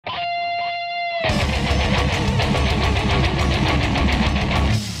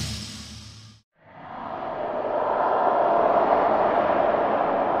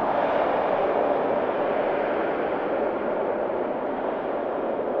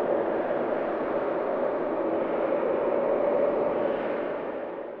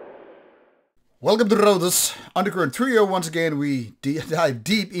Welcome to Rauta's Underground Trio. Once again, we dive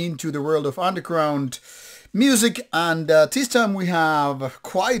deep into the world of underground music, and this time we have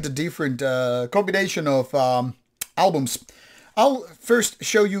quite a different combination of albums. I'll first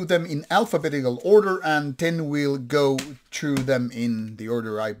show you them in alphabetical order, and then we'll go through them in the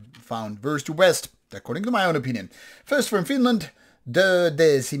order I found worst to best, according to my own opinion. First, from Finland, de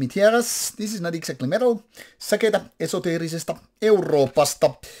Cimetières. This is not exactly metal. Säkeitä, esoteerisesta,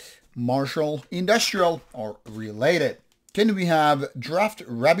 Euroopasta. Martial, industrial, or related. Then we have Draft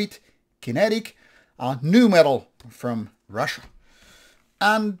Rabbit, Kinetic, new metal from Russia.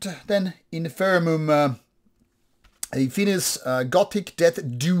 And then Infirmum, a Finnish gothic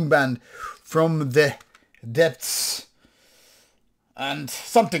death doom band from the depths. And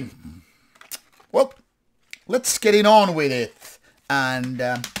something. Well, let's get it on with it. And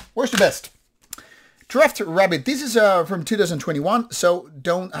where's the best? Draft Rabbit, this is from 2021, so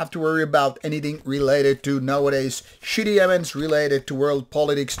don't have to worry about anything related to nowadays shitty events related to world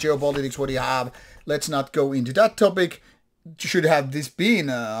politics, geopolitics, what do you have. Let's not go into that topic. Should have this been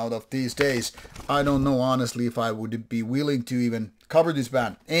out of these days? I don't know honestly if I would be willing to even cover this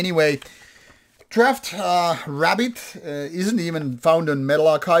band. Anyway, Draft Rabbit isn't even found on Metal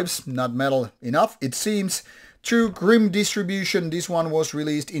Archives, not metal enough it seems. Through GrimmDistribution, this one was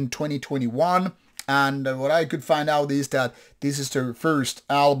released in 2021. And what I could find out is that this is their first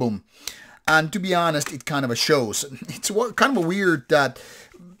album. And to be honest, it kind of shows. It's kind of weird that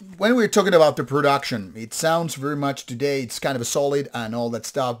when we're talking about the production, it sounds very much today, it's kind of solid and all that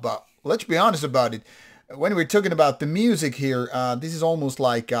stuff. But let's be honest about it. When we're talking about the music here, this is almost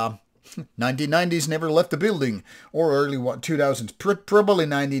like 1990s Never Left the Building, or early 2000s, probably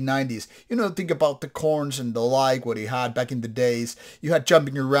 1990s. You know, think about the Corns and the like, what he had back in the days. You had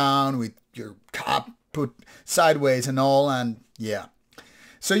jumping around with your cap put sideways and all, and yeah.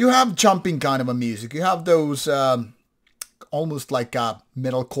 So you have jumping kind of a music. You have those almost like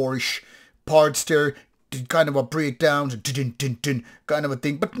metalcore-ish parts there, kind of a breakdowns, kind of a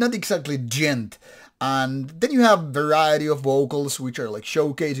thing, but not exactly gent. And then you have variety of vocals, which are like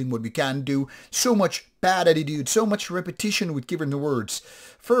showcasing what we can do. So much bad attitude, so much repetition with given the words.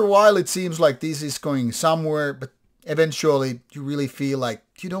 For a while it seems like this is going somewhere, but eventually you really feel like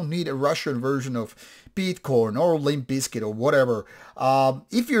you don't need a Russian version of Beatcorn or Limp Bizkit or whatever.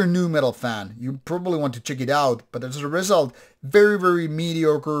 If you're a new metal fan, you probably want to check it out, but as a result, very, very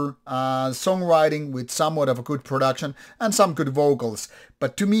mediocre songwriting with somewhat of a good production and some good vocals.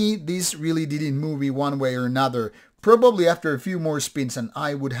 But to me, this really didn't move me one way or another. Probably after a few more spins and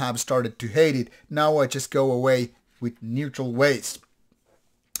I would have started to hate it. Now I just go away with neutral ways.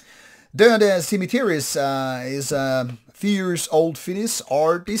 The Cimetières is a fierce old Finnish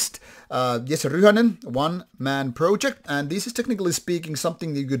artist, Jesse Ryhänen, one-man project, and this is technically speaking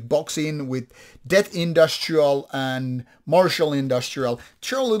something that you could box in with death industrial and martial industrial.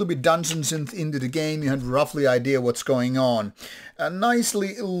 Throw a little bit dungeons into the game, you have roughly idea what's going on. A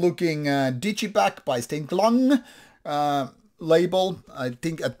nicely looking digipack by Steinklang label. I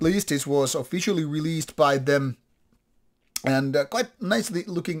think at least this was officially released by them. And quite nicely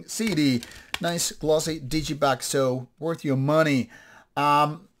looking CD, nice glossy digipack, so worth your money.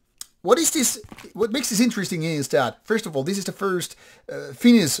 What is this? What makes this interesting is that, first of all, this is the first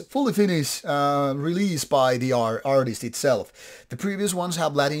fully Finnish release by the artist itself. The previous ones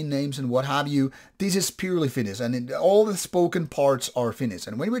have Latin names and what have you. This is purely Finnish, and all the spoken parts are Finnish.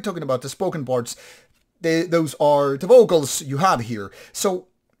 And when we're talking about the spoken parts, those are the vocals you have here. So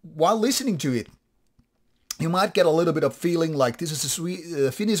while listening to it, you might get a little bit of feeling like this is a sweet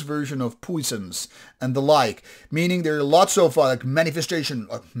Finnish version of Poisons and the like, meaning there are lots of like manifests,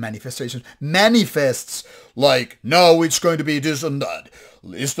 like, no, it's going to be this and that.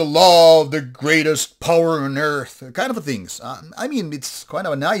 Is the law of the greatest power on earth? Kind of things. I mean, it's kind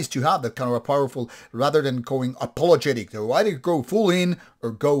of nice to have that kind of a powerful, rather than going apologetic. So either go full in or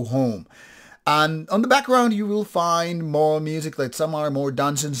go home. And on the background you will find more music, like some are more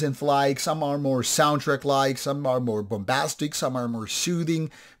Dungeons and like, some are more soundtrack-like, some are more bombastic, some are more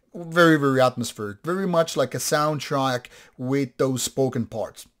soothing, very, very atmospheric, very much like a soundtrack with those spoken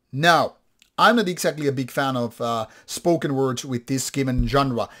parts. Now, I'm not exactly a big fan of spoken words with this given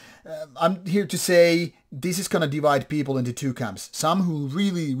genre. I'm here to say this is going to divide people into two camps. Some who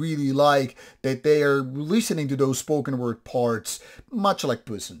really, really like that they are listening to those spoken word parts, much like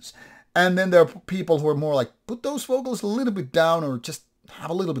Pussons. And then there are people who are more like, put those vocals a little bit down or just have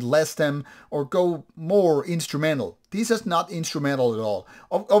a little bit less them or go more instrumental. This is not instrumental at all.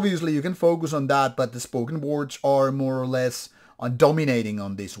 Obviously, you can focus on that, but the spoken words are more or less dominating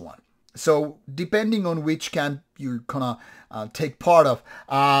on this one. So depending on which camp you're gonna take part of,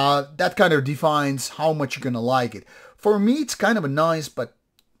 that kind of defines how much you're gonna like it. For me, it's kind of a nice, but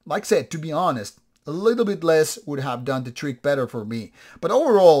like I said, to be honest, a little bit less would have done the trick better for me. But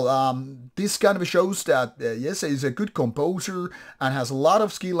overall, this kind of shows that yes, he's a good composer and has a lot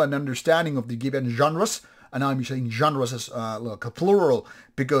of skill and understanding of the given genres. And I'm saying genres as like a plural,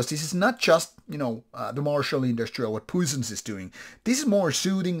 because this is not just, the martial industrial, what Puissance is doing. This is more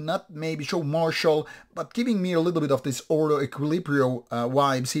soothing, not maybe so martial, but giving me a little bit of this ordo equilibrio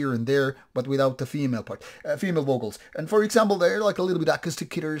vibes here and there, but without the female part, female vocals. And for example, they're like a little bit acoustic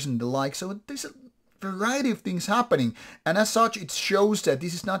guitars and the like, so there's a variety of things happening, and as such it shows that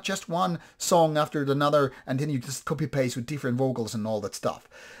this is not just one song after another and then you just copy paste with different vocals and all that stuff.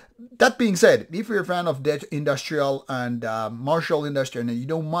 That being said, if you're a fan of death industrial and martial industrial and you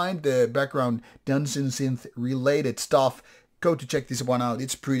don't mind the background dungeon synth related stuff, go to check this one out.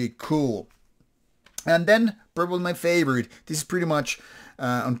 It's pretty cool. And then probably my favorite, this is pretty much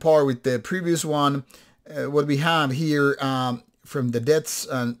on par with the previous one, what we have here from the deaths,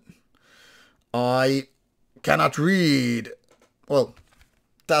 and I cannot read. Well,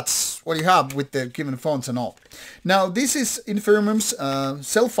 that's what you have with the given fonts and all. Now, this is Infirmum's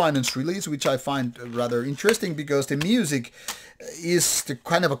self-financed release, which I find rather interesting because the music is the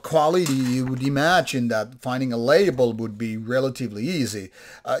kind of a quality you would imagine that finding a label would be relatively easy.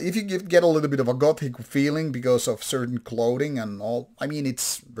 If you get a little bit of a gothic feeling because of certain clothing and all, I mean,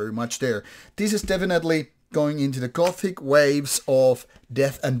 it's very much there. This is definitely going into the gothic waves of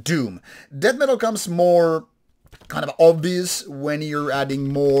death and doom. Death metal comes more kind of obvious when you're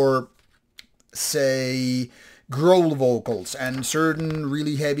adding more, say, growl vocals and certain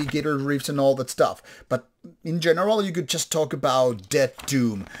really heavy guitar riffs and all that stuff. But in general, you could just talk about death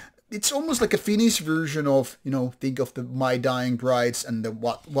doom. It's almost like a Finnish version of, think of the My Dying Brides and the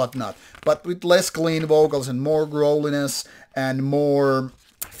whatnot, but with less clean vocals and more growliness and more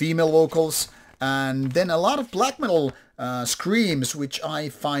female vocals. And then a lot of black metal screams, which I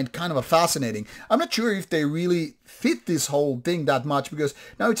find kind of fascinating. I'm not sure if they really fit this whole thing that much, because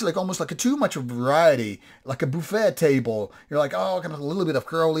now it's like almost like too much of variety, like a buffet table. You're like, oh, kind of a little bit of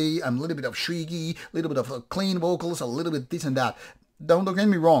curly, a little bit of shrieky, a little bit of clean vocals, a little bit this and that. Don't get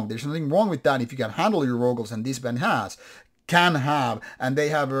me wrong. There's nothing wrong with that if you can handle your vocals, and this band can have, and they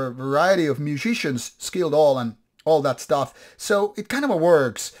have a variety of musicians skilled and all that stuff. So it kind of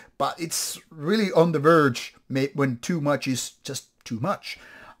works, but it's really on the verge when too much is just too much.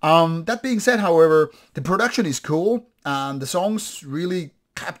 That being said, however, the production is cool and the songs really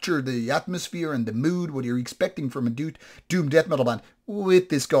capture the atmosphere and the mood, what you're expecting from a doom death metal band with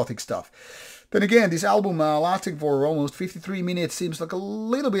this gothic stuff. Then again, this album lasting for almost 53 minutes seems like a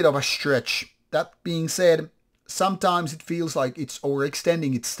little bit of a stretch. That being said, sometimes it feels like it's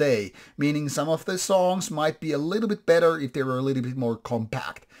overextending its stay, meaning some of the songs might be a little bit better if they were a little bit more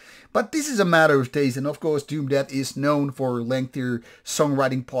compact. But this is a matter of taste, and of course Doom Death is known for lengthier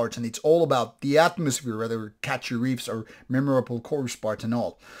songwriting parts, and it's all about the atmosphere, whether catchy riffs or memorable chorus parts and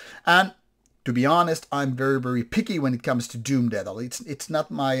all. And to be honest, I'm very, very picky when it comes to Doom Death. It's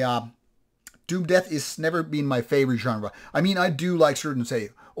not my... Doom Death has never been my favorite genre. I mean, I do like certain, say,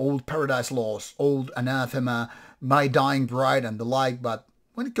 old Paradise Lost, old Anathema, My Dying Bride and the like, but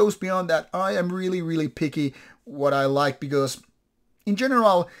when it goes beyond that, I am really, really picky what I like, because in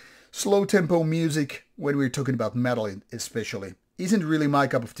general, slow tempo music, when we're talking about metal especially, isn't really my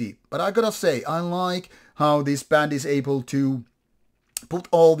cup of tea. But I gotta say, I like how this band is able to put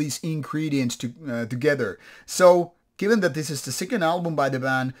all these ingredients together. So, given that this is the second album by the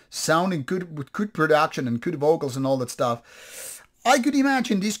band, sounding good with good production and good vocals and all that stuff, I could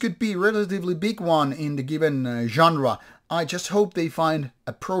imagine this could be a relatively big one in the given genre. I just hope they find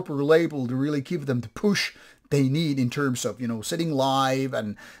a proper label to really give them the push they need in terms of, setting live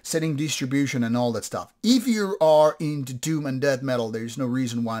and setting distribution and all that stuff. If you are into doom and death metal, there's no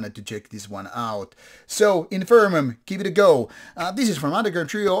reason why not to check this one out. So, Infirmum, give it a go. This is from Underground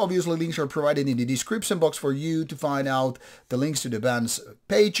Trio. Obviously, links are provided in the description box for you to find out the links to the band's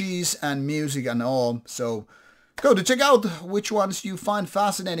pages and music and all. So, go to check out which ones you find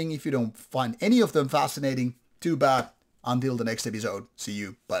fascinating. If you don't find any of them fascinating, too bad. Until the next episode, see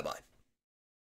you. Bye-bye.